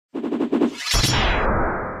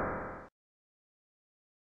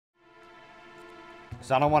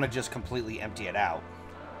Because I don't want to just completely empty it out.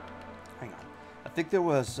 Hang on. I think there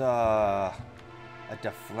was a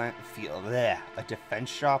defense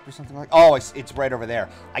shop or something like that. Oh, it's right over there.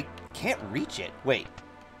 I can't reach it. Wait.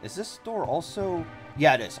 Is this store also...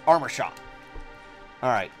 Yeah, it is. Armor shop.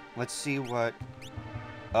 Alright. Let's see what...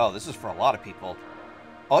 Oh, this is for a lot of people.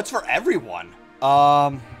 Oh, it's for everyone.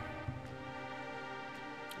 Let's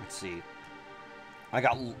see. I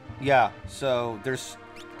got... Yeah, so there's...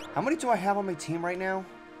 How many do I have on my team right now?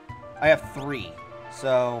 I have 3.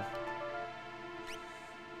 So...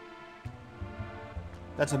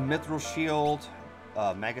 That's a mithril shield.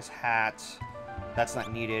 Magus hat. That's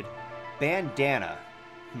not needed. Bandana.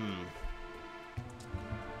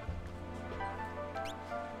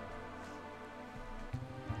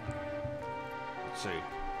 Let's see.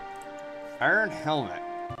 Iron helmet.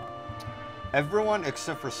 Everyone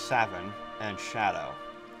except for Savin and Shadow.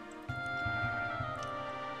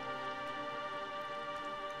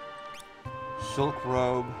 Silk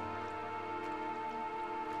robe.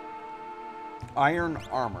 Iron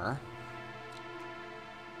armor.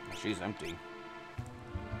 She's empty.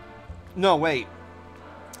 No, wait.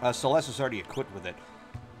 Celeste is already equipped with it.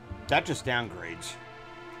 That just downgrades.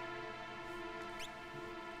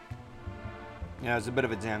 Yeah, it's a bit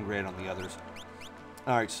of a downgrade on the others.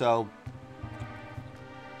 Alright, so...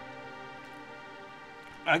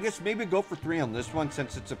 I guess maybe go for 3 on this one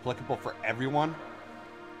since it's applicable for everyone.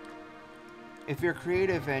 If you're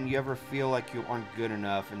creative and you ever feel like you aren't good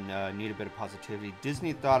enough and need a bit of positivity,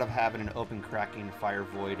 Disney thought of having an open, cracking fire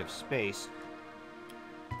void of space.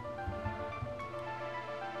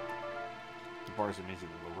 The bar is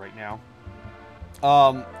amazingly low right now.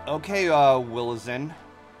 Okay, Willizin.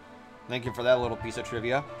 Thank you for that little piece of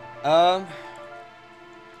trivia.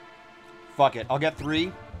 Fuck it. I'll get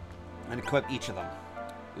 3 and equip each of them.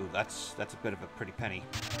 Ooh, that's a bit of a pretty penny.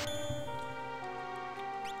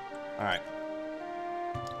 Alright.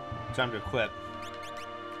 Time to equip.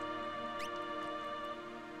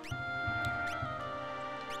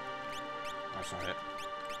 That's not it.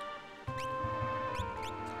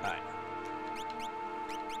 Alright.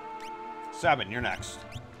 Sabin, you're next.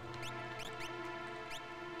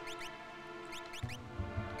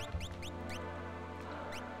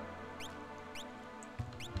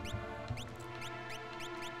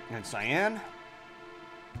 And Cyan.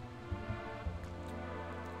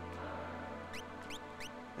 I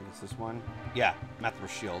think it's this one. Yeah, Mithril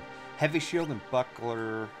shield. Heavy shield and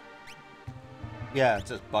buckler. Yeah, it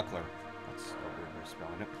says buckler. That's a weird way of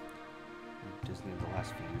spelling it. Disney in the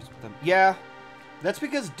last few years with them. Yeah, that's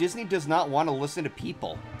because Disney does not want to listen to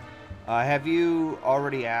people. Have you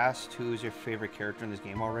already asked who's your favorite character in this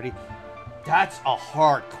game already? That's a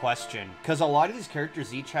hard question, because a lot of these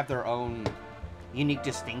characters each have their own unique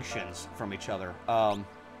distinctions from each other.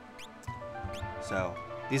 So,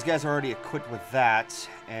 these guys are already equipped with that,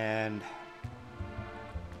 and...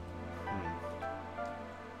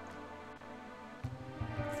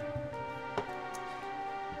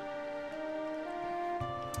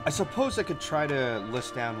 I suppose I could try to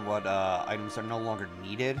list down what items are no longer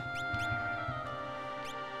needed.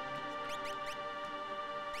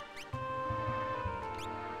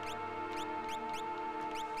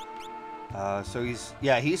 So he's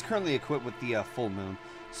currently equipped with the full moon.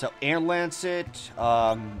 So air lancet,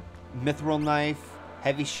 mithril knife,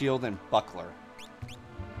 heavy shield, and buckler.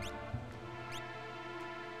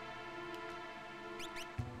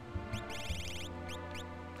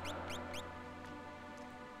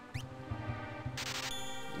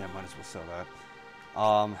 Yeah, might as well sell that.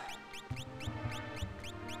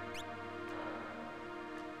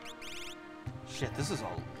 Shit, this is a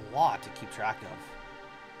lot to keep track of.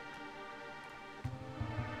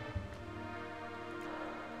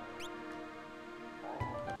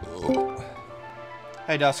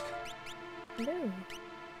 Hey, Dusk. Hello.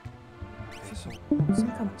 Okay, so what's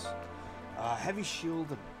that? Heavy shield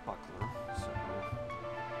and buckler. So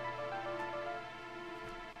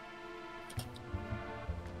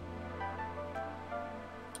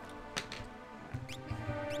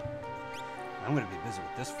I'm gonna be busy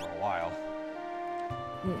with this for a while.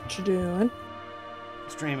 What you doing?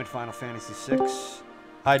 Streaming Final Fantasy VI.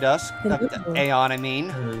 Hi, Dusk. Aeon, I mean.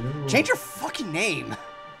 Hello. Change your fucking name.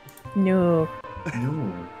 No.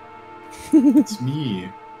 No. It's me.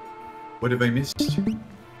 What have I missed?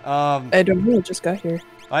 I don't know. I just got here.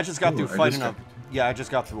 I just got Oh, through I fighting just Yeah, I just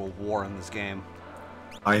got through a war in this game.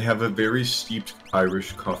 I have a very steeped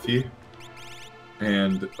Irish coffee,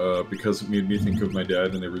 and because it made me think of my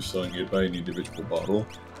dad and they were selling it by an individual bottle,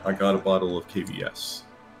 I got a bottle of KBS.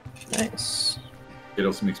 Nice. It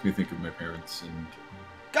also makes me think of my parents and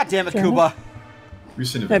God damn it, Sure. Kuba.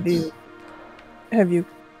 recent Have events. you Have you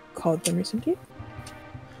called them recently?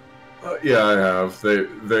 Yeah, I have.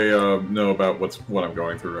 They know about what I'm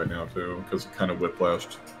going through right now too, because kind of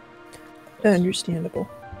whiplashed. Understandable.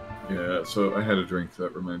 Yeah, so I had a drink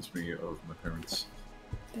that reminds me of my parents.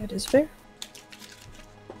 That is fair.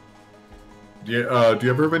 Do you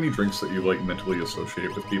ever have any drinks that you like mentally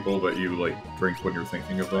associate with people that you like drink when you're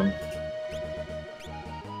thinking of them?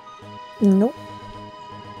 Nope.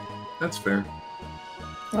 That's fair.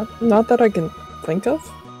 Not that I can think of.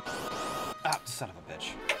 Ah, son of a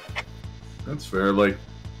bitch. That's fair. Like,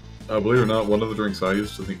 believe it or not, one of the drinks I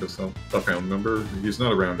used to think of a family member. He's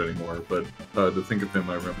not around anymore, but to think of him,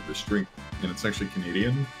 I remember this drink, and it's actually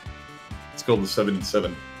Canadian. It's called the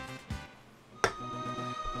 77.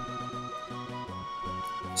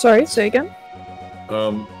 Sorry, say again?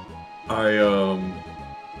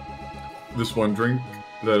 This one drink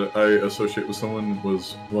that I associate with someone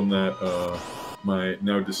was one that, my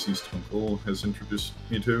now deceased uncle has introduced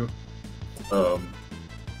me to.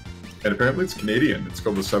 And apparently it's Canadian. It's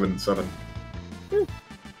called the 77. Hmm.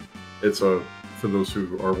 It's for those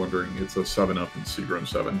who are wondering, it's a 7-Up and Seagram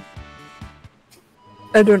 7.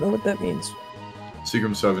 I don't know what that means.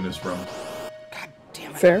 Seagram 7 is rum. God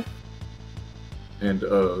damn it. Fair. And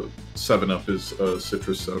 7-Up is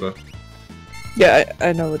citrus soda. Yeah,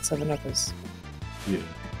 I know what 7-Up is. Yeah.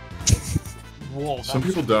 Whoa, Some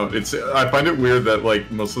people don't. I find it weird that like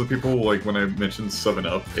most of the people, like when I mention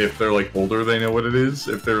 7-Up, if they're like older they know what it is.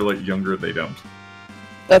 If they're like younger they don't.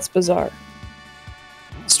 That's bizarre.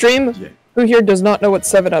 Stream, Yeah. who here does not know what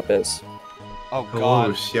 7-Up is? Oh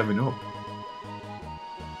god. 7-Up.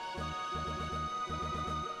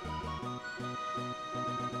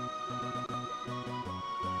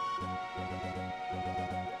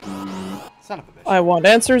 Son of a bitch. I want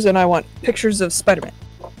answers and I want pictures of Spider-Man.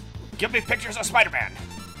 Give me pictures of Spider-Man.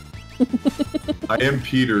 I am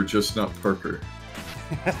Peter, just not Parker.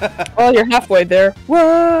 Well, you're halfway there.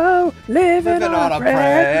 Whoa, living on a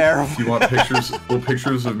prayer. If you want pictures, will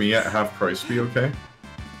pictures of me at half price be okay?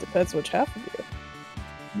 Depends which half of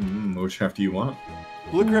you. Which half do you want?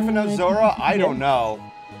 Blue Griffin of Zora? I don't know.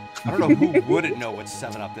 I don't know who wouldn't know what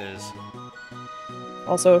 7-Up is.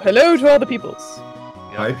 Also, hello to all the peoples.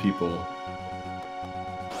 Yep. Hi, people.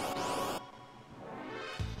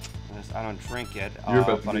 I don't drink it, You're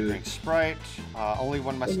about to but I do drink Sprite, only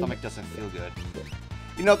when my stomach doesn't feel good.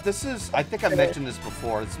 You know, this is, I think I mentioned this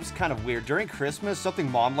before, this was kind of weird. During Christmas,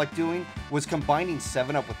 something Mom liked doing was combining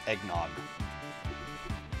 7-Up with eggnog.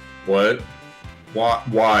 What?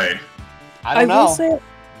 Why? I don't know. Will say,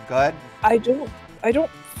 Go ahead. I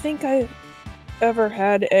don't think I ever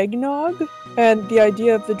had eggnog, and the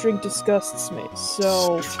idea of the drink disgusts me,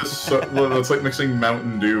 so... That's like mixing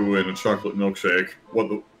Mountain Dew in a chocolate milkshake.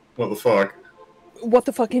 What the fuck? What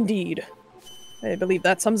the fuck indeed. I believe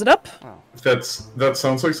that sums it up. Oh. That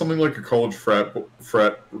sounds like something like a college frat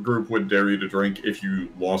group would dare you to drink if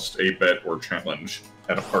you lost a bet or challenge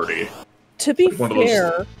at a party. To be Like one fair,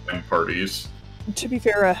 of those parties. to be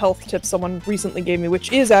fair, a health tip someone recently gave me,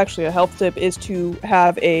 which is actually a health tip, is to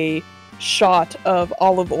have a shot of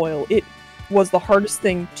olive oil. It was the hardest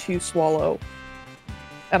thing to swallow.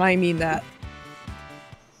 And I mean that.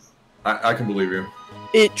 I can believe you.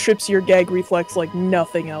 It trips your gag reflex like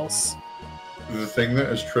nothing else. The thing that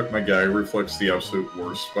has tripped my gag reflex the absolute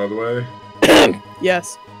worst, by the way.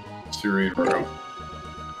 Yes. Syrian Row.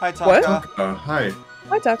 Hi, Taka. What? Hi.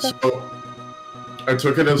 Hi, Taka. So, I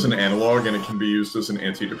took it as an analog, and it can be used as an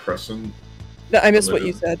antidepressant. No, I missed what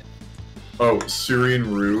you said. Oh,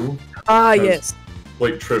 Syrian Rue. Ah, has, yes.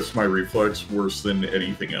 Like, trips my reflex worse than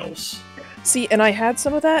anything else. See, and I had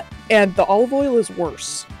some of that, and the olive oil is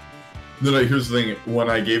worse. No, here's the thing.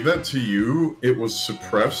 When I gave that to you, it was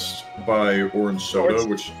suppressed by orange soda,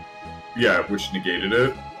 which negated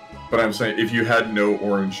it. But I'm saying, if you had no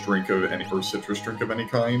orange drink of any, or citrus drink of any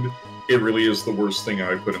kind, it really is the worst thing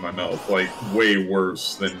I put in my mouth. Like, way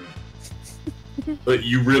worse than... But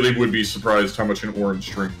you really would be surprised how much an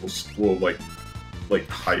orange drink will like,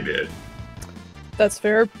 hide it. That's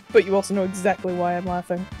fair, but you also know exactly why I'm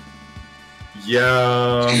laughing.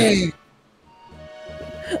 Yeah...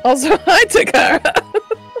 Also, hi, Takara!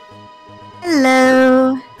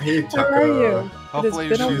 Hello. Hey, Taka. How are you? Hopefully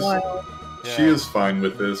It has been she's- a while. Yeah. She is fine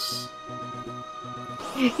with this.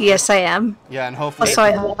 Yes, I am. Yeah, and hopefully... Also,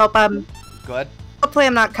 I hope Go ahead. hopefully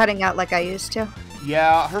I'm not cutting out like I used to.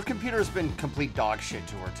 Yeah, her computer's been complete dog shit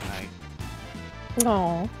to her tonight.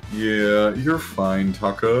 Aw. Yeah, you're fine,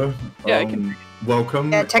 Taka. Yeah, I can-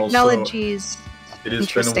 Welcome. Yeah, Also, technology's it has been a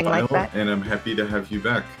interesting while, like that. and I'm happy to have you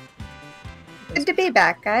back. good to be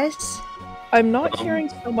back, guys. I'm not hearing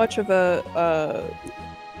so much of a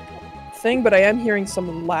thing, but I am hearing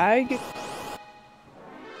some lag.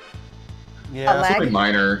 Yeah. lag. Something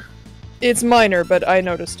minor. It's minor, but I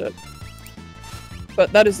noticed it.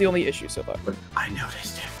 But that is the only issue so far. But I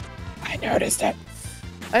noticed it. I noticed it.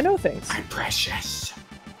 I know things. I'm precious.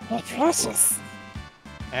 Not precious.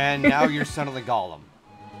 And now you're suddenly Gollum.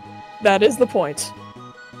 That is the point.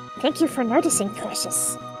 Thank you for noticing,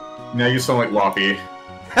 Precious. Now you sound like Loppy.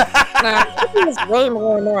 Loppy is way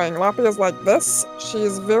more annoying. Loppy is like this. She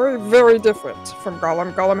is very, very different from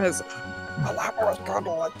Gollum. Gollum is a lot more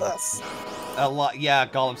trouble like this. A lot. Yeah,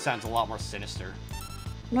 Gollum sounds a lot more sinister.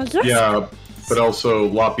 Well, yes. Yeah, but also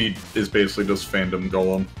Loppy is basically just fandom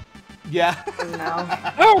Golem. Yeah. No.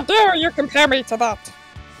 How dare you compare me to that?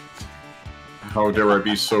 How dare I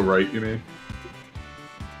be so right, you mean?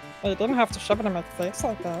 You didn't have to shove it in my face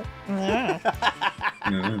like that. Yeah.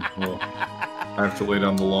 Yeah, well, I have to lay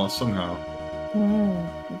down the law somehow.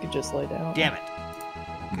 You could just lay down. Damn it.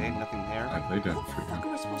 Okay, nothing there. I lay down Where for the fuck you.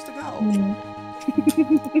 am I supposed to go?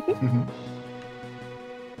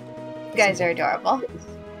 You guys are adorable.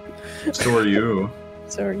 So are you.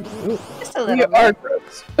 So are you. Just a We little are bit.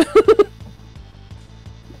 gross.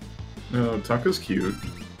 No, Tucka's cute.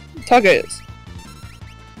 Taga is.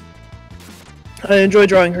 I enjoy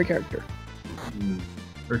drawing her character.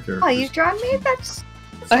 Her character. Oh, you've drawn me? That's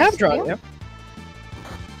I have nice of drawn you. you.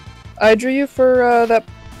 I drew you for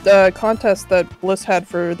that contest that Bliss had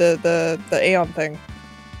for the Aeon thing.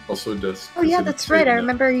 Also does. Oh yeah, that's right. I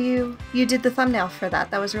remember you did the thumbnail for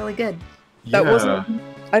that. That was really good. That wasn't.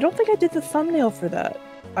 I don't think I did the thumbnail for that.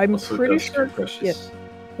 I'm Also pretty Dust, sure. you're precious. Yes.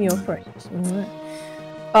 You know, precious.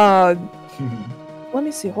 Let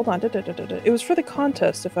me see. Hold on. It was for the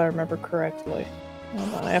contest, if I remember correctly.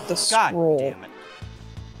 Hold on. I have to God scroll. damn it.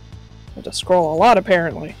 I have to scroll a lot,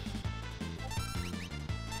 apparently.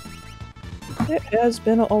 It has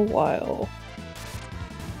been a while.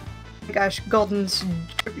 Oh my gosh, Golden is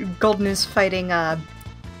fighting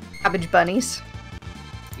cabbage bunnies.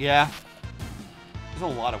 Yeah. There's a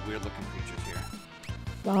lot of weird looking creatures here.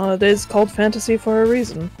 It is called fantasy for a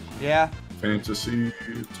reason. Yeah. Fantasy,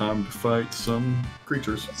 time to fight some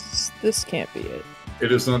creatures. This can't be it.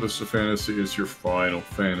 It is not just a fantasy, it's your final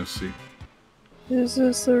fantasy. Is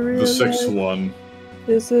this a real The sixth life? one.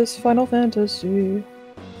 Is this Final Fantasy?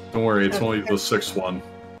 Don't worry, it's only the sixth one.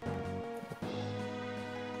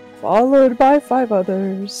 Followed by 5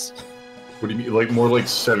 others. What do you mean? Like, more like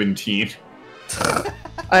 17.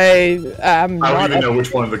 I am I not. don't even know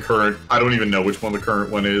which one of the current. I don't even know which one the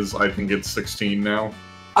current one is. I think it's 16 now.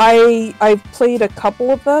 I've played a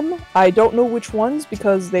couple of them. I don't know which ones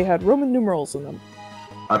because they had Roman numerals in them.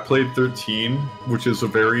 I played 13, which is a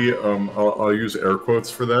very, I'll use air quotes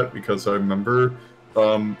for that because I remember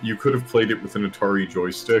you could have played it with an Atari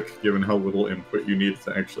joystick, given how little input you need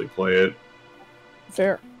to actually play it.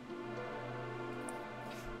 Fair.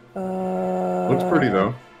 Looks pretty,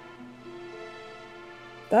 though.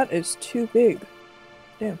 That is too big.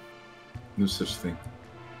 Damn. No such thing.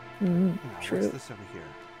 Mm, Oh, true. what's this over here?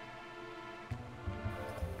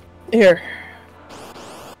 Here,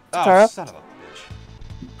 Oh, Tara? son of a bitch.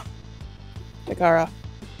 Takara.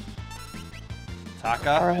 Taka?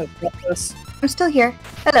 Takara has got this. I'm still here.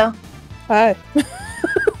 Hello. Hi.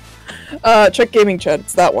 Check gaming chat.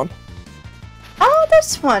 It's that one. Oh,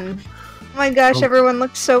 this one. Oh my gosh, Oh. everyone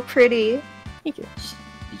looks so pretty. Thank you.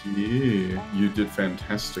 Yeah, you did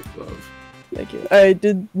fantastic, love. Thank you. I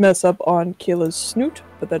did mess up on Kayla's snoot,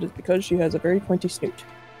 but that is because she has a very pointy snoot.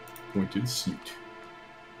 Pointed snoot.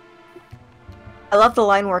 I love the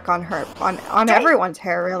line work on her, on everyone's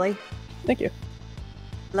hair, really. Thank you.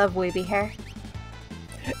 Love wavy hair.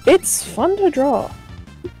 It's fun to draw.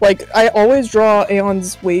 Like, I always draw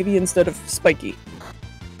Aeon's wavy instead of spiky.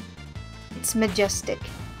 It's majestic.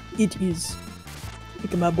 It is.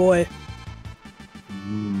 Look at my boy.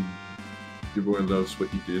 Your boy loves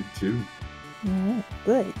what you did, too.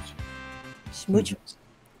 Good. Smooch.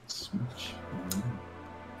 Smooch.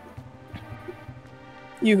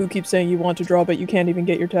 You who keep saying you want to draw, but you can't even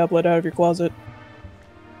get your tablet out of your closet.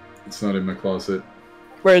 It's not in my closet.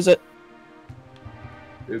 Where is it?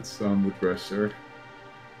 It's on the dresser.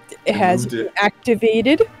 It has moved it.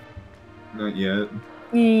 activated. Not yet.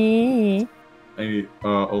 Mm. I need,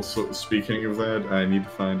 also, speaking of that, I need to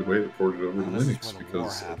find a way to port it over to Oh, this is Linux where the war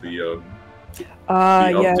because of happened. the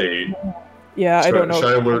Yeah. update. Yeah, I don't know.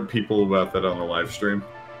 Should I alert people about that on the live stream?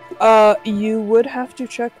 You would have to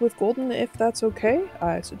check with Golden if that's okay.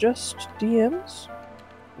 I suggest DMs.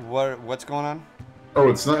 What's going on? Oh,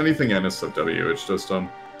 it's not anything NSFW. It's just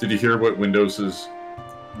did you hear what Windows is?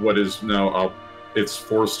 What is now up? It's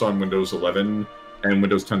forced on Windows 11, and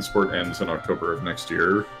Windows 10 support ends in October of next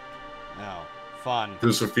year. No. Fun.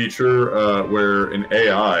 There's a feature where an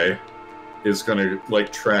AI is going to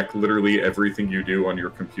like track literally everything you do on your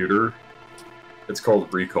computer. It's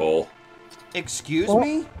called Recall. Excuse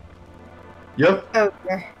me? Yep. Oh,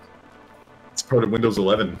 dear. It's part of Windows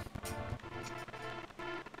 11.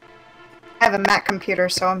 I have a Mac computer,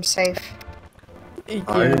 so I'm safe.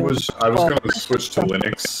 I was going to switch to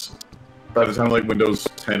Linux. By the time like Windows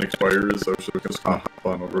 10 expires, I was just going to hop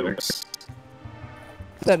on Linux.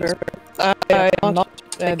 Better. I am not,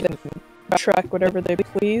 and then track whatever they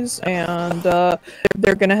please, and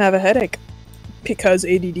they're gonna have a headache because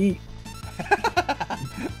ADD.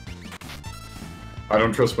 I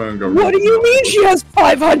don't trust my own government. What do you mean she has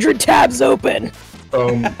 500 tabs open?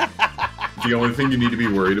 The only thing you need to be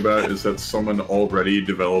worried about is that someone already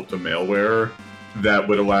developed a malware that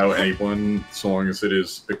would allow anyone, so long as it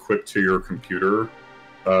is equipped to your computer,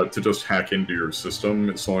 to just hack into your system,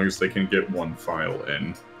 as long as they can get one file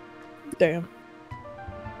in. Damn.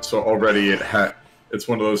 So already it's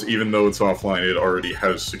one of those, even though it's offline, it already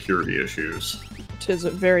has security issues. It is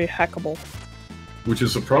very hackable. Which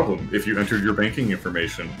is a problem if you entered your banking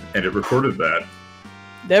information, and it recorded that.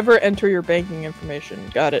 Never enter your banking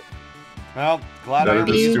information. Got it. Well, glad I Better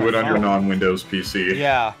just used do my it on your phone. non-Windows PC.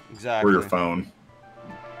 Yeah, exactly. Or your phone.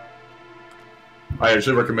 I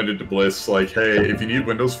actually recommended to Bliss, like, hey, if you need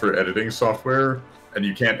Windows for editing software, and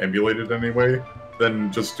you can't emulate it anyway,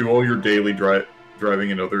 then just do all your daily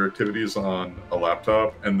driving and other activities on a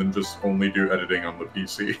laptop, and then just only do editing on the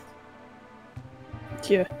PC.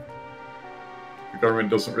 Yeah. The government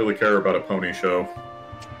doesn't really care about a pony show.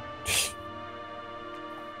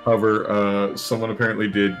 However, someone apparently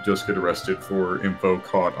did just get arrested for info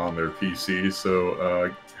caught on their PC,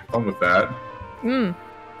 so have fun with that.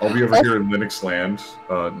 I'll be over here in Linux land,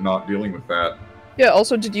 not dealing with that. Yeah,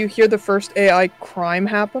 also, did you hear the first AI crime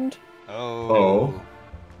happened? Oh.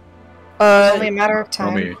 It's only a matter of Tell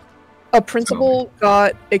time. me. A principal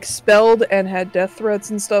got expelled and had death threats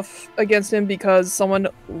and stuff against him because someone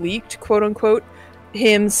leaked, quote-unquote,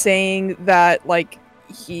 him saying that, like,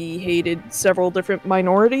 he hated several different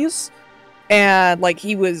minorities, and, like,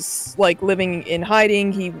 he was, like, living in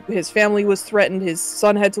hiding, his family was threatened, his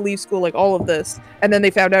son had to leave school, like, all of this, and then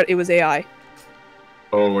they found out it was AI.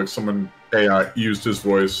 Oh, like someone AI used his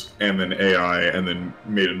voice and then AI and then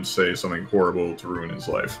made him say something horrible to ruin his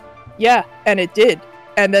life. Yeah, and it did.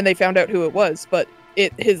 And then they found out who it was, but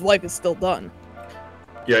his life is still done.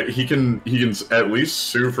 Yeah, he can at least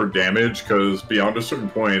sue for damage, because beyond a certain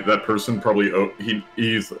point, that person probably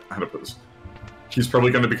he's how to put this. He's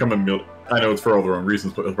probably going to become I know it's for all the wrong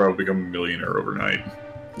reasons, but he'll probably become a millionaire overnight.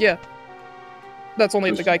 Yeah. That's only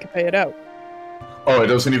if the guy can pay it out. Oh, it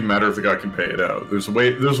doesn't even matter if the guy can pay it out. There's a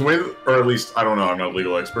way, or at least, I don't know, I'm not a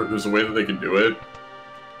legal expert, there's a way that they can do it.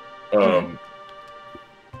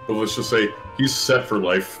 But let's just say, he's set for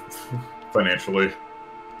life, financially.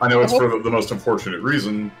 I know it's for the most unfortunate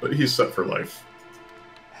reason, but he's set for life.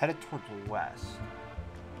 Headed toward the west.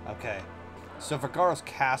 Okay. So Vagaro's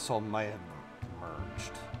castle might have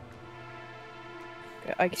merged.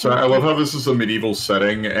 Okay, So I love how this is a medieval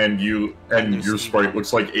setting, and your sprite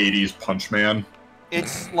looks like 80s Punch Man.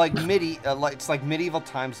 It's like it's like medieval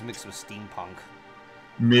times mixed with steampunk.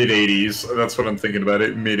 Mid 80s. That's what I'm thinking about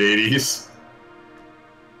it. Mid 80s.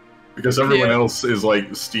 Because everyone else is like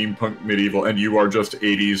steampunk medieval, and you are just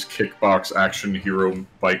 80s kickbox action hero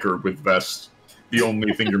biker with vest. The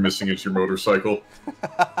only thing you're missing is your motorcycle.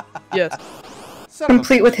 Yes.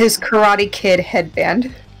 Complete with his Karate Kid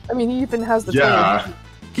headband. I mean, he even has the Yeah.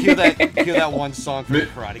 Cue that one song from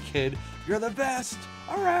Karate Kid. You're the best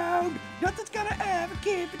around. Nothing's gonna ever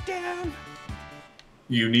keep it down.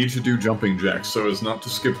 You need to do jumping jacks so as not to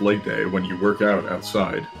skip leg day when you work out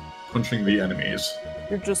outside, punching the enemies.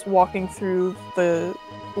 You're just walking through the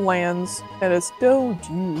lands, and it's, don't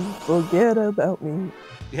you forget about me.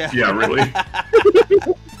 Yeah. Yeah, really.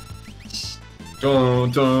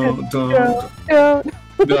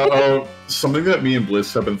 Something that me and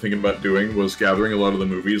Bliss have been thinking about doing was gathering a lot of the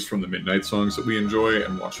movies from the Midnight songs that we enjoy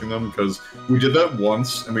and watching them, because we did that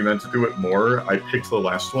once and we meant to do it more. I picked the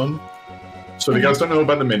last one. So if you guys don't know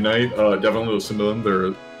about the Midnight, definitely listen to them.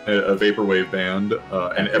 They're a vaporwave band,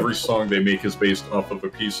 and every song they make is based off of a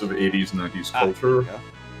piece of 80s, 90s culture.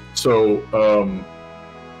 So,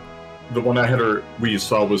 the one we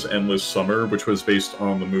saw was Endless Summer, which was based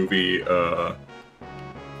on the movie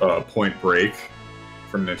Point Break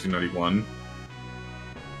from 1991.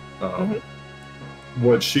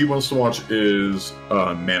 What she wants to watch is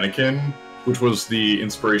Mannequin, which was the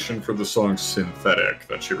inspiration for the song Synthetic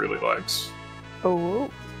that she really likes. Oh.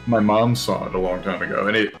 My mom saw it a long time ago,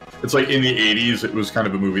 and it's like in the 80s, it was kind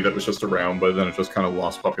of a movie that was just around, but then it just kind of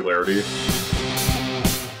lost popularity.